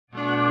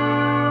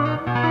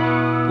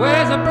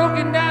a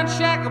broken down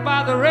shack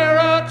by the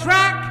railroad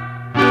track.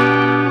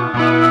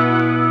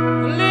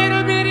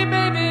 Little bitty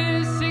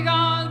baby, she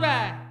goes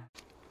back.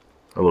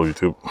 Hello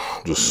YouTube,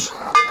 just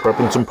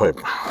prepping some pipe.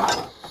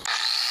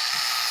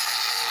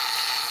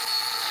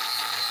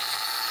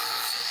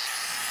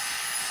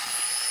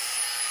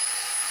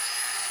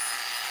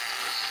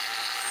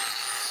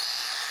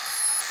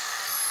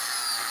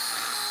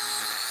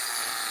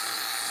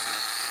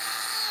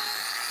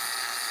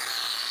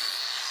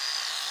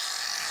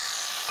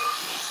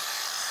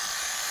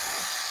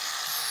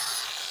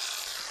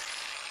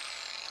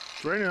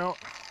 It's raining out.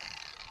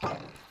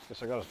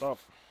 Guess I gotta stop.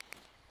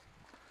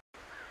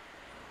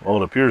 Well,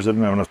 it appears I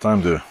didn't have enough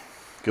time to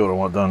get what I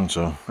want done,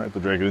 so I have to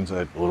drag it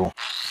inside a little.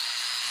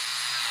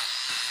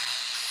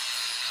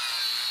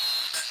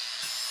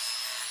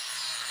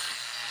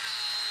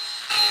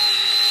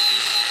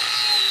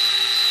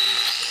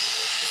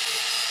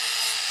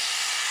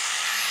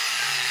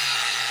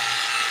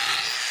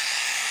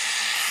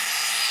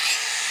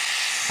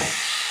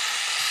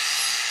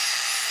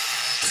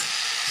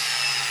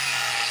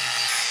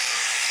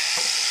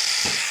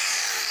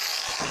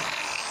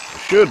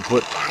 Should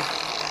put,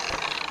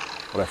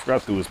 what I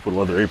forgot to do was put a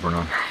leather apron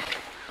on.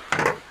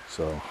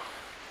 So,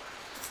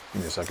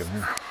 give me a second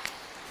here.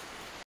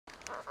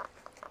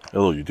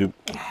 Hello YouTube,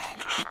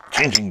 just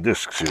changing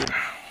discs here.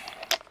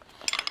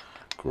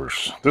 Of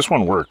course, this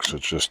one works,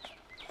 it's just,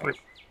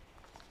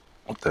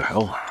 what the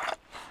hell?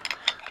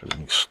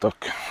 Everything's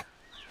stuck.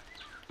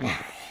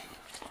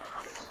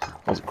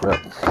 Holy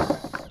crap.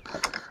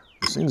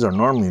 These things are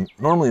normally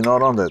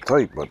not on that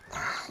tight, but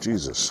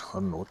Jesus, I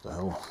don't know what the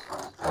hell.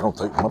 I don't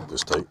tighten them up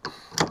this tight.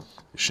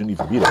 It shouldn't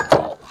even be that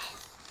tight.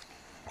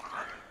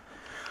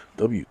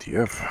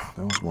 WTF,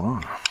 that was going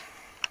on.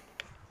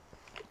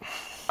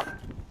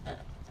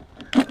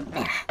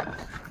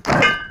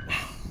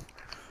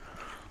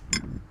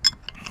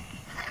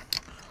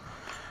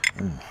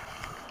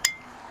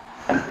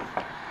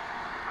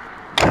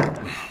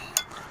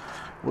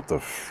 What the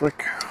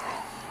frick?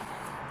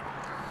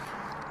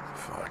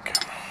 Fuck.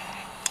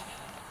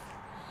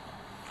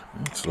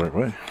 That's the right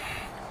way.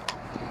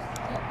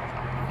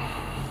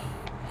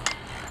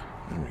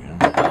 There we go.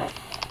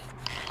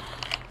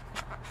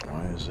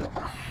 Why is it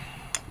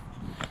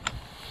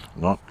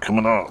not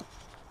coming out?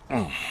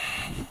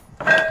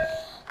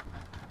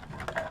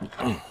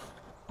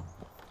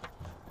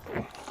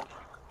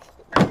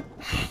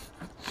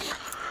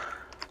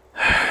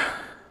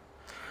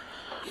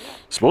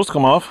 It's supposed to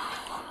come off.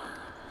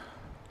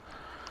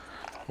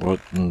 What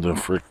in the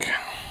frick?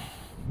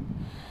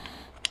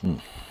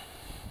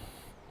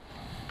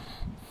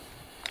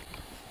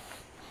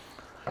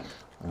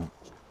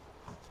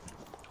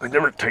 I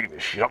never tighten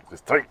this shit up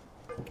this tight.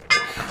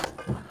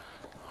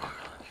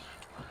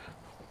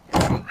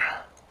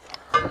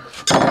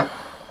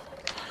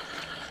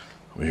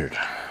 Weird.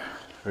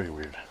 Very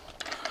weird.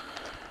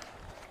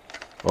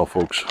 Well,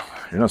 folks,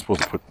 you're not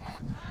supposed to put...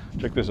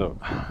 Check this out.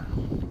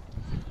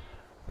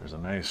 There's a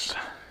nice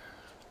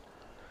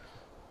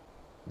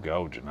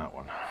gouge in that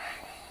one.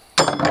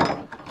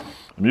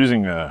 I'm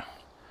using a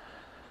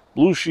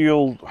Blue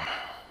Shield...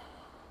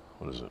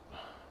 What is it?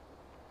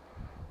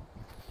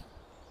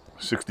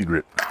 60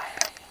 grit.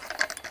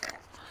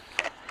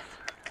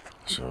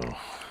 So,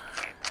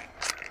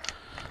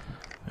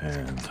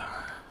 and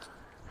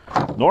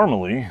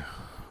normally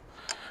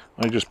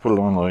I just put it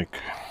on like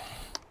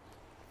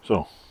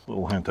so, a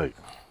little hand tight.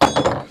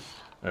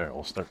 There,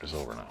 we'll start this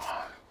over now.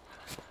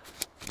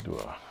 Do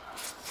a,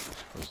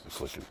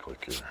 where's the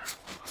click here?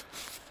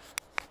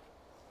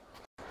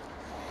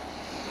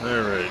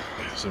 Alright,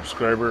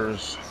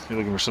 subscribers, you're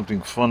looking for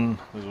something fun,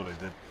 this is what I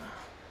did.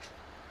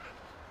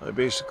 I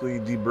basically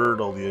deburred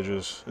all the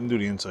edges. Didn't do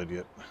the inside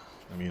yet.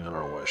 I mean, I don't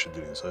know why I should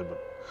do the inside,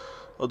 but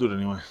I'll do it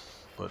anyway.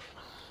 But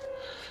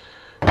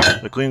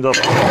I cleaned up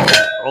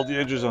all the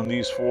edges on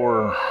these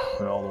four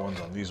and all the ones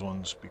on these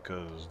ones,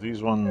 because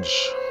these ones,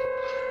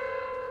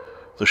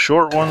 the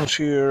short ones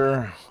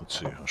here, let's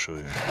see, I'll show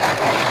you.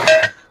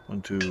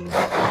 1, 2,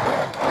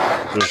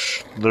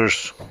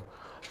 there's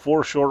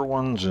 4 short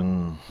ones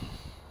and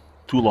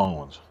 2 long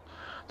ones.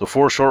 The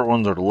 4 short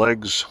ones are the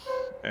legs,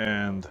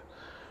 and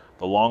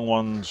the long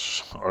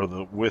ones are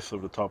the width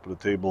of the top of the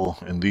table,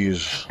 and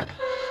these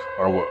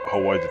are how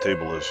wide the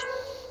table is.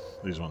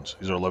 These ones.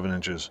 These are 11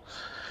 inches.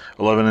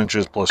 11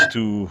 inches plus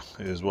 2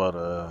 is what?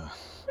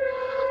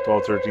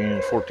 12,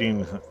 13,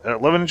 14.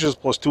 11 inches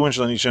plus 2 inches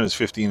on each end is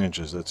 15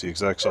 inches. That's the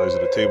exact size of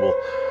the table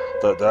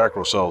that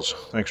Diacro sells.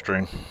 Thanks,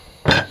 Train.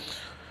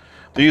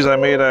 These I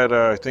made at,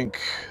 I think,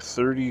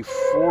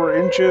 34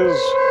 inches.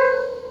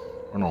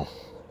 Or no.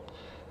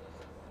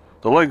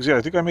 The legs, yeah,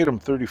 I think I made them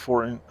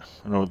 34 inch.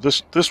 No,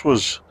 this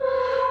was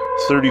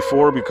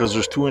 34 because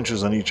there's 2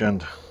 inches on each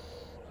end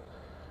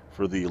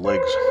for the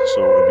legs,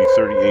 so it'd be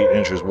 38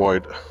 inches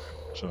wide.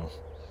 So,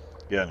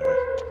 yeah, anyway,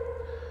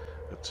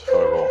 that's how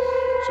I roll.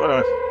 So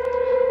anyway,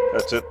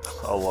 that's it.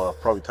 I'll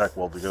probably tack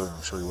weld together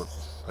and show you what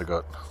I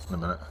got in a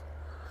minute.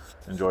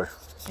 Enjoy.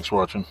 Thanks for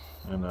watching,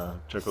 and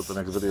check out the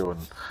next video,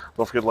 and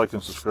don't forget to like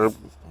and subscribe.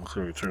 I'm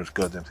going to turn this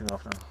goddamn thing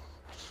off now.